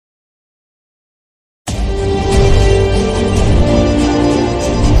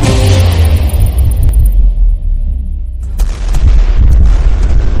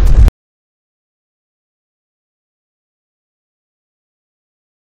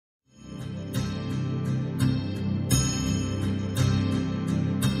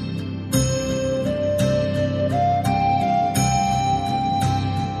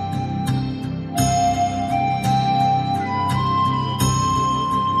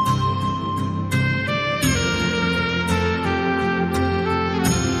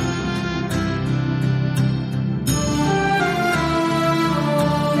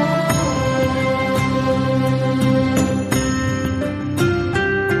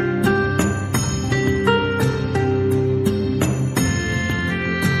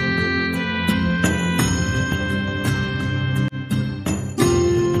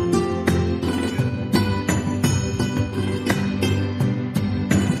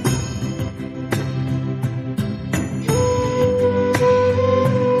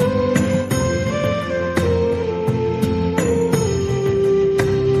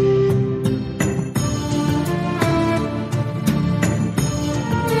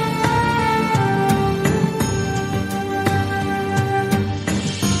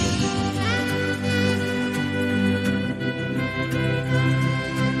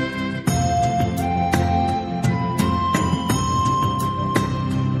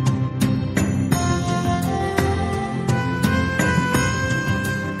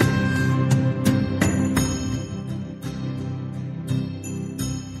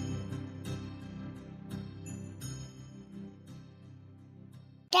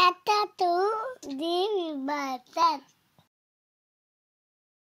Tata to Devi Bharat.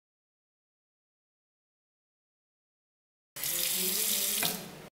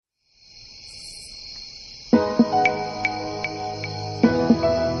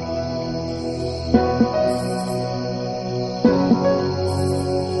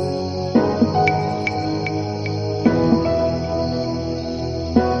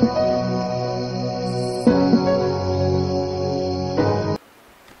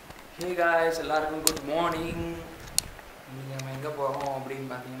 Hey guys, எல்லாருக்கும் good morning. இன்னைக்கு நம்ம எங்கே போகிறோம் அப்படின்னு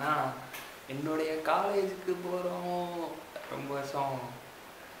பார்த்தீங்கன்னா என்னுடைய காலேஜுக்கு போகிறோம். ரொம்ப வருஷம்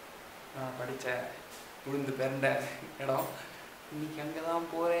நான் படித்த உளுந்து பிறந்த இடம். இன்றைக்கி அங்கே தான்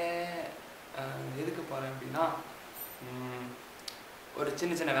போகிறேன். எதுக்கு போகிறேன் அப்படின்னா ஒரு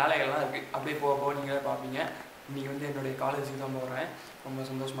சின்ன சின்ன வேலைகள்லாம் இருக்குது. அப்படியே போக நீங்களே பார்ப்பீங்க. இன்றைக்கி வந்து என்னுடைய காலேஜுக்கு தான் போகிறேன். ரொம்ப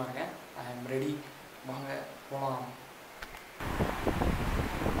சந்தோஷமாக இருக்கேன். ஐ ஆம் ரெடி. வாங்க போகலாம்.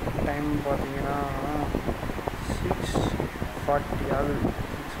 டைம் பார்த்தீங்கன்னா 6:40 ஆகுது.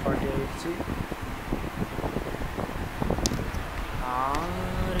 6:40 ஆகிடுச்சு.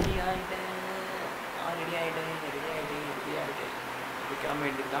 ரெடி ஆகிட்டேன் கிளம்ப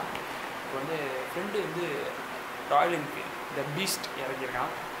வேண்டியது தான். இப்போ வந்து ஃப்ரெண்டு வந்து ராயல் என்ஃபீல்ட் த பீஸ்ட்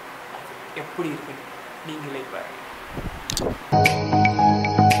இறக்கியிருக்கான். அது எப்படி இருக்குன்னு நீங்களே பாருங்க.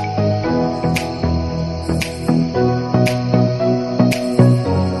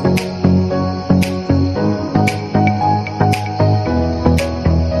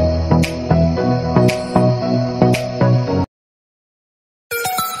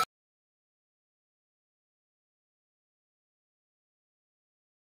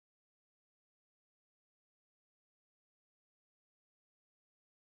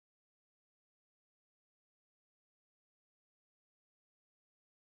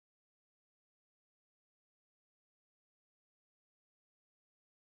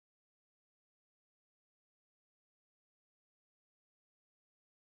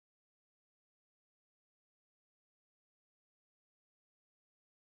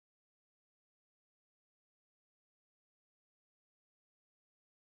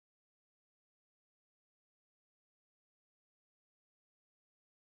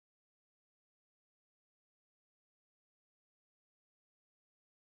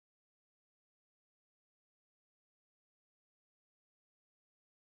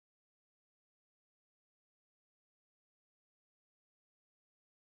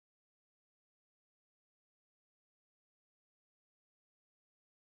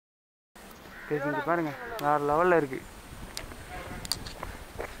 இங்கே பாருங்கள், வேறு லெவலில் இருக்குது.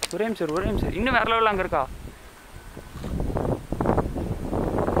 ஒரே நிமிஷம் இன்னும் வேறு லெவலில் அங்கே இருக்கா?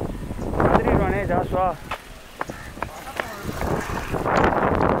 வந்துடுவானே ஜாஸ்வா.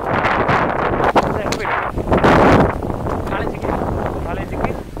 எங்கே போயிட்டு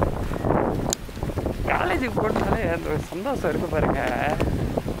காலேஜுக்கு போட்டாலே அந்த சந்தோஷம் இருக்குது பாருங்க.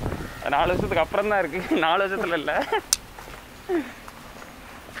 4 வருஷத்துக்கு அப்புறம் தான் இருக்குது, 4 வருஷத்துல இல்லை.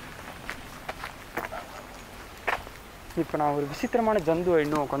 இப்போ நான் ஒரு விசித்திரமான ஜந்துவை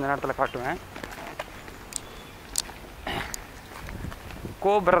இன்னும் கொஞ்ச நேரத்தில் காட்டுவேன்.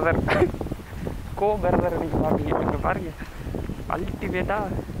 கோ பிரதர் நீங்கள் பார்ப்பீங்க. இங்கே பாருங்கள், அல்டிமேட்டாக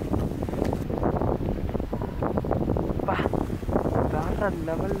வேற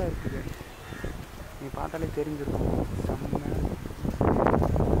லெவலில் இருக்குது. நீங்கள் பார்த்தாலே தெரிஞ்சிருக்கும். செம்ம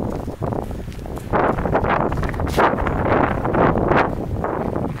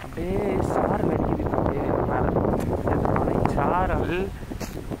அப்படியே சாரல் அடிக்குது. அப்படியே மேலே மலைச்சாரல்,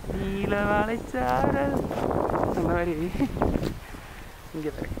 நீல மலைச்சாரல் அந்த மாதிரி.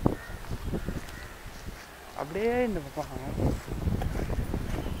 இங்கே பாருங்க, அப்படியே இந்த பக்கம்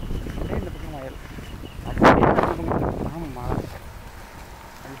வயல், அப்படியே இந்த பக்கம் ஆமாம் மழை.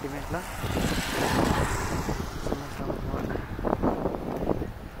 அல்டிமேட்லாம்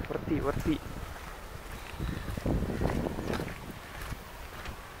ஒர்த்தி.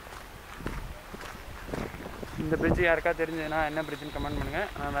 இந்த பிரிட்ஜு யாருக்கா தெரிஞ்சதுன்னா என்ன பிரிட்ஜுன்னு கமெண்ட் பண்ணுங்கள்.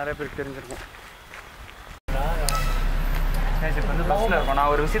 நான் நிறைய பேருக்கு தெரிஞ்சிருக்கோம். சரி இப்போ வந்து பஸ்ஸில் இருக்கோம்.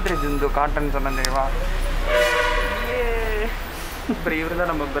 நான் ஒரு விசித்திர ஜந்து காட்டுன்னு சொன்னேன் தெரியுமா? அப்புறம் இவர்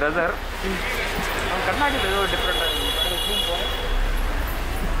தான் நம்ம பிரதர். அவன் கர்நாடகில் ஏதோ டிஃப்ரெண்ட்டாக இருக்கும்.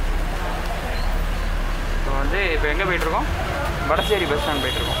 இப்போ வந்து இப்போ எங்கே போயிட்டுருக்கோம்? வடசேரி பஸ் ஸ்டாண்ட்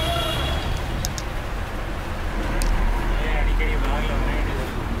போயிட்டுருக்கோம்.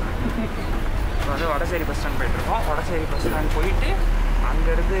 இப்போ வந்து வடசேரி பஸ் ஸ்டாண்ட் போயிட்டுருக்கோம். வடசேரி பஸ் ஸ்டாண்ட் போயிட்டு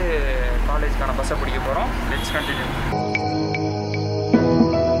அங்கேருந்து காலேஜுக்கான பஸ்ஸை பிடிக்க போகிறோம். Let's continue.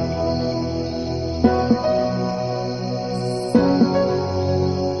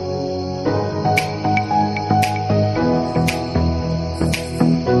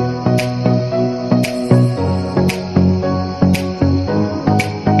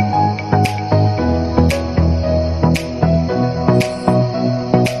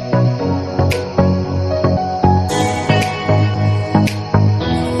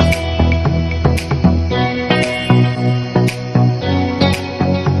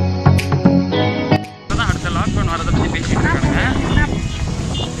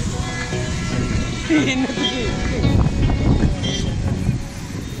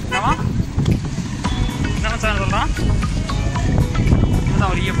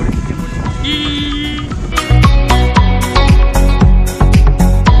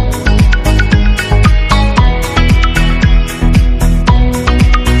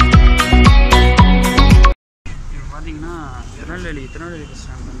 Tirunelveli bus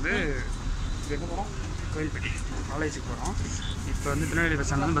stand வந்து எங்கே போகிறோம்? கோயில்பட்டி காலேஜுக்கு போகிறோம். இப்போ வந்து திருநெல்வேலி பஸ்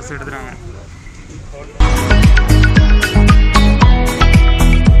ஸ்டாண்ட் வந்து பஸ் எடுத்துகிறாங்க.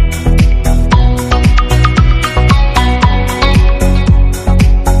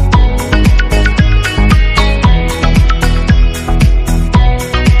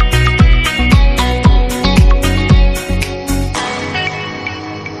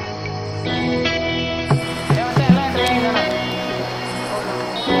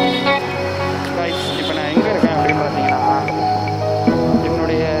 இப்போ நான் எங்கே இருக்கேன் அப்படின்னு பார்த்தீங்கன்னா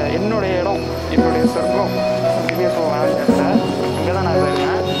என்னுடைய இடம், என்னுடைய சொர்க்கம் அப்படியே போவேன். இங்கே தான் நான்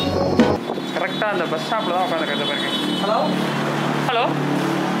இருக்கேன். கரெக்டாக அந்த பஸ் ஸ்டாப்பில் தான் உட்காந்துருக்கேன் பாருங்க. ஹலோ ஹலோ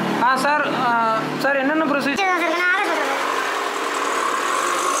சார் சார் என்னென்ன ப்ரொசீஜர்?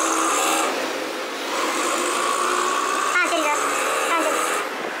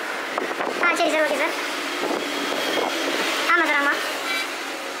 சரி சார், ஓகே சார். ஆமாம் சார், ஆமாம்.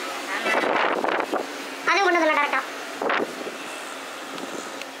 அதுவும் கொண்டு வந்துடலாம் கரெக்டாக.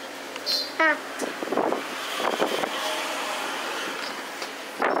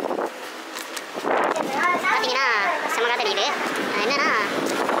 பார்த்தீங்கன்னா செம்மகா தெரியுது. என்னன்னா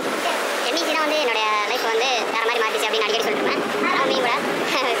எம்இசி தான் வந்து என்னுடைய லைஃப் வந்து வேறு மாதிரி மாற்றிச்சு அப்படின்னு அடிக்கடி சொல்லிட்டுருப்பேன். ஆனால் நீ கூட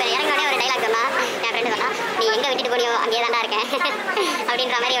இறங்கினோடனே ஒரு டைலாக் சொன்னா, என் ஃப்ரெண்டு சொன்னா, நீ எங்கே விட்டுட்டு போனியோ அங்கேயே தாண்டா இருக்கேன்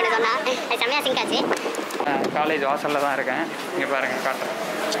அப்படின்ற மாதிரி ஒன்று சொன்னா. அது செம்மையாக சிங்க் ஆச்சு. காலேஜ் வாசலில் தான் இருக்கேன். இங்கே பாருங்கள், காட்டுறேன்.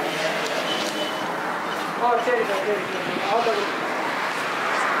 சரி சார், சரி.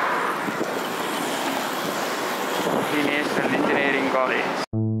 National engineering college.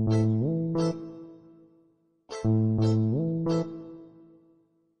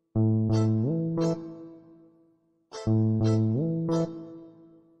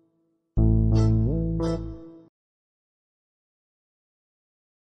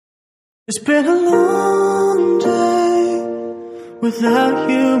 It's been a long day without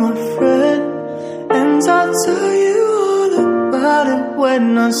you, my friend, and I'll tell you all about it when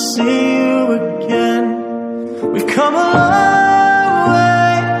I see you again. We've come a long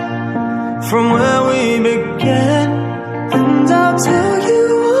way from where we began, and I'll tell you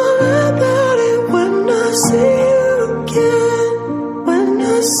all about it when I see you again. When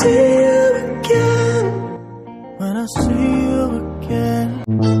I see you again. When I see you again.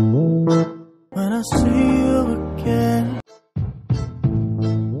 When I see you again.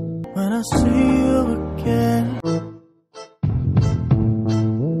 When I see you again.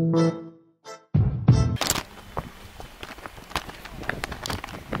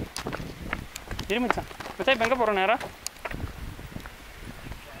 மச்சான் இப்போ எங்கே போகிறோம் நேரம்?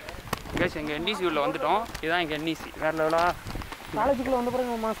 Case எங்கள் NTC உள்ள வந்துட்டோம். இதுதான் எங்கள் என்டிசி. வேறு லெவலா காலேஜுக்குள்ளே வந்த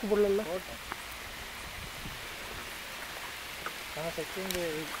பிறகு மாஸ்க் போடல. ஆனால் செகண்ட்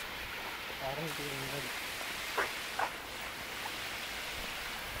ஆரம்பிச்சு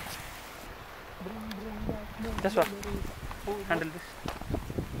Just what? Handle this.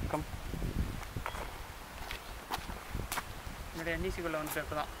 Come. என்னுடைய என்டிசிக்குள்ளே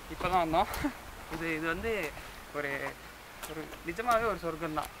வந்துட்டு இப்போ தான் வந்தோம். இது வந்து ஒரு நிஜமாகவே ஒரு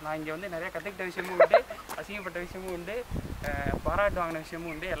சொர்க்கம் தான். நான் இங்கே வந்து நிறையா கற்றுக்கிட்ட விஷயமும் உண்டு, அசிங்கப்பட்ட விஷயமும் உண்டு, பாராட்டு வாங்கின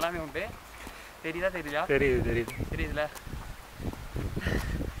விஷயமும் உண்டு, எல்லாமே உண்டு. தெரியுதா? தெரியுதுல.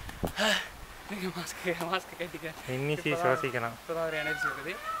 நீங்கள் மாஸ்க்கு கேட்டிக்க இன்னிசி சுவாசிக்கலாம். இப்போ தான் ஒரு எனர்ஜி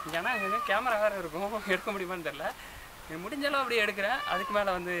வருது. ஏன்னா எங்கே கேமரா வேறு இருக்கும், எடுக்க முடியுமான்னு தெரில. முடிஞ்சாலும் அப்படியே எடுக்கிறேன். அதுக்கு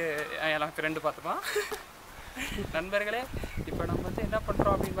மேலே வந்து எல்லாம் ஃப்ரெண்டு பார்த்துப்பான். நண்பர்களே, இப்போ நம்ம வந்து என்ன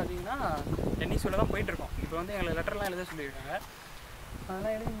பண்ணுறோம் அப்படின்னு பார்த்தீங்கன்னா என்இசியில் தான் போயிட்டுருக்கோம். இப்போ வந்து எங்களை லெட்டர்லாம் எழுத சொல்லியிருக்காங்க.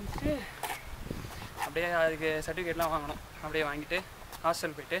 அதெல்லாம் எழுதி முடிச்சுட்டு அப்படியே அதுக்கு சர்டிஃபிகேட்லாம் வாங்கணும். அப்படியே வாங்கிட்டு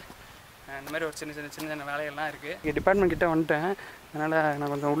ஹாஸ்டல் போய்ட்டு இந்த மாதிரி ஒரு சின்ன வேலைகள்லாம் இருக்குது. இங்கே டிபார்ட்மெண்ட் கிட்டே வந்துட்டேன். அதனால்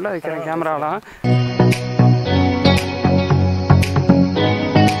நான் கொஞ்சம் உள்ளே வைக்கிறேன் கேமராவெலாம்.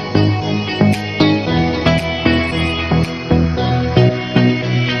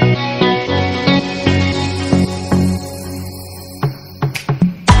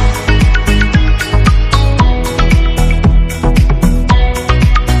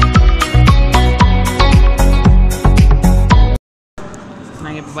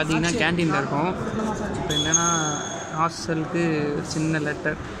 நாங்கள் இப்போ பார்த்தீங்கன்னா கேன்டீனில் இருக்கோம். இப்போ என்னென்னா ஹாஸ்டலுக்கு சின்ன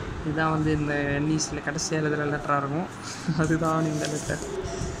லெட்டர். இதுதான் வந்து இந்த என்இசியில் கடைசியாக எழுதுகிற லெட்டராக இருக்கும். அதுதான் இந்த லெட்டர்.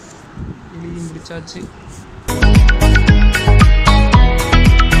 எழுதி முடிச்சாச்சு.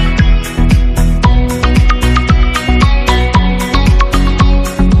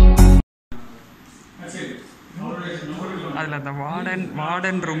 அதில் அந்த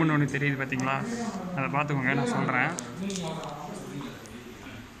வார்டன் ரூம்னு ஒன்று தெரியுது பார்த்தீங்களா? அதை பார்த்துக்கோங்க, நான் சொல்கிறேன்.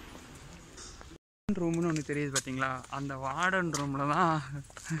 ரூம்னு ஒன்று தெரியுது பார்த்தீங்களா? அந்த வார்டன் ரூமில் தான்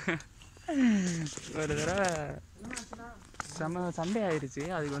ஒரு தடவை சண்டே ஆயிடுச்சு.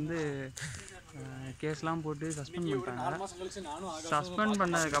 அதுக்கு வந்து கேஸ்லாம் போட்டு சஸ்பெண்ட் பண்ணிட்டாங்க. சஸ்பெண்ட்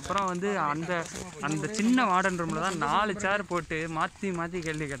பண்ணதுக்கப்புறம் வந்து அந்த சின்ன வார்டன் ரூமில் தான் 4 சேர் போட்டு மாற்றி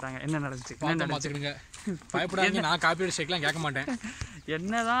கேள்வி கேட்டாங்க. என்ன நடந்துச்சு பயப்படாதீங்க, நான் காப்பி ஷேக்லாம் கேட்க மாட்டேன்.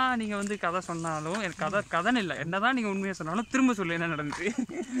 என்னதான் நீங்கள் வந்து கதை சொன்னாலும் கதைன்னு இல்லை, என்னதான் நீங்கள் உண்மையாக சொன்னாலும் திரும்ப சொல்லு என்ன நடந்துச்சு.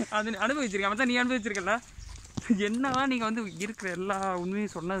 அது அனுபவிச்சிருக்கேன். மற்ற நீ அனுபவிச்சிருக்கல. என்னதான் நீங்கள் வந்து இருக்கிற எல்லா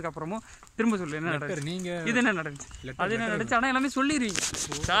உண்மையும் சொன்னதுக்கப்புறமும் திரும்ப சொல்லு என்ன நடந்துச்சு, நீங்கள் இது என்ன நடந்துச்சு, அது என்ன நடந்துச்சு. ஆனால் எல்லாமே சொல்லிடுவீங்க.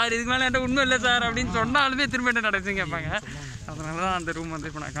 சார் இதுக்கு மேலே என்கிட்ட உண்மை இல்லை சார் அப்படின்னு சொன்னாலுமே திரும்ப என்ன நடந்துச்சுன்னு கேட்பாங்க. அதனால தான் அந்த ரூம் வந்து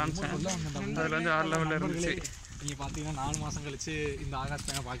இப்போ நான் காமிச்சேன். அதில் வந்து 6 லெவலில் இருந்துச்சு. நீங்கள் பார்த்தீங்கன்னா 4 மாதம் கழிச்சு இந்த ஆகாஷ்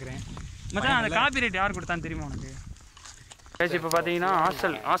பையனை பார்க்குறேன். மச்சான் அந்த காப்பி ரேட் யார் கொடுத்தான்னு தெரியுமா உனக்கு? இப்போ பார்த்தீங்கன்னா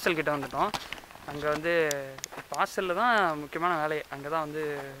ஹாஸ்டல் கிட்ட வந்துட்டோம். அங்கே வந்து இப்போ ஹாஸ்டலில் தான் முக்கியமான வேலையை. அங்கே தான் வந்து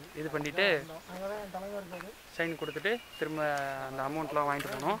இது பண்ணிவிட்டு சைன் கொடுத்துட்டு திரும்ப அந்த அமௌண்ட்லாம்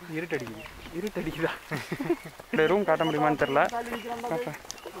வாங்கிட்டு போகணும். இருட்டடிக்குதா இந்த ரூம் காட்ட முடியுமான்னு தெரில.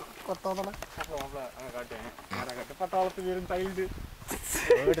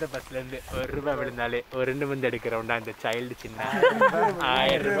 ஓடுற பஸ்லேருந்து ₹1 விழுந்தாலே ஒரு 2 மந்த் எடுக்கிறோம்டா இந்த சைல்டு சின்ன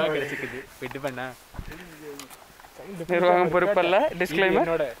 ₹1000 கிடைச்சிக்குது. விட்டு பண்ணா நிர்வாகம் பொறுப்பல்ல.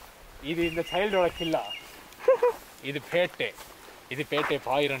 டிஸ்க்ளைமர், இது இந்த சைல்டோட கில்லா. இது பேட்டை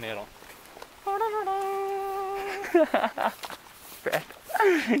பாயிர நேரம்.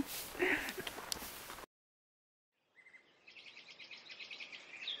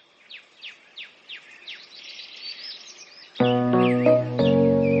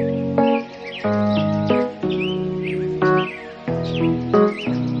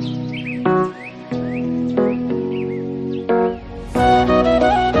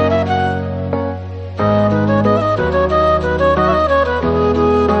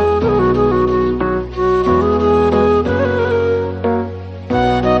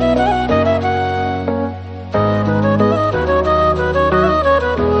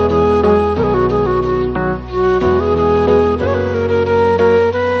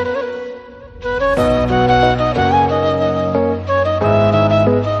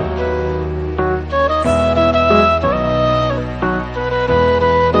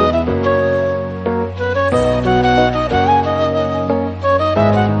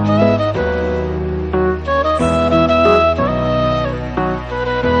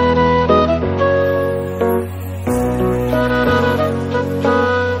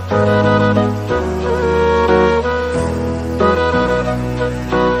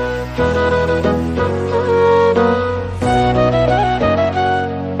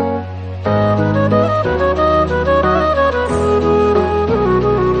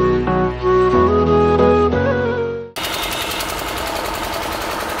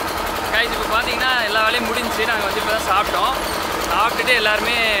 நாங்கள் வந்து இப்போ தான் சாப்பிட்டுட்டு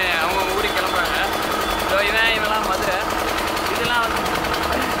எல்லாருமே அவங்க ஊருக்கு கிளம்புறாங்க. ஸோ இவெல்லாம் மதுரை, இதெல்லாம் வந்து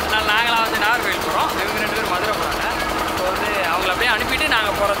நாங்களாம் வந்து நாகர்கோவில் போகிறோம். இவங்க 2 பேரும் மதுரை போகிறாங்க. ஸோ வந்து அவங்கள அப்படியே அனுப்பிட்டு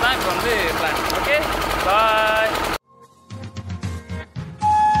நாங்கள் போகிறது தான் இப்போ வந்து பிளான். ஓகே, பாய்.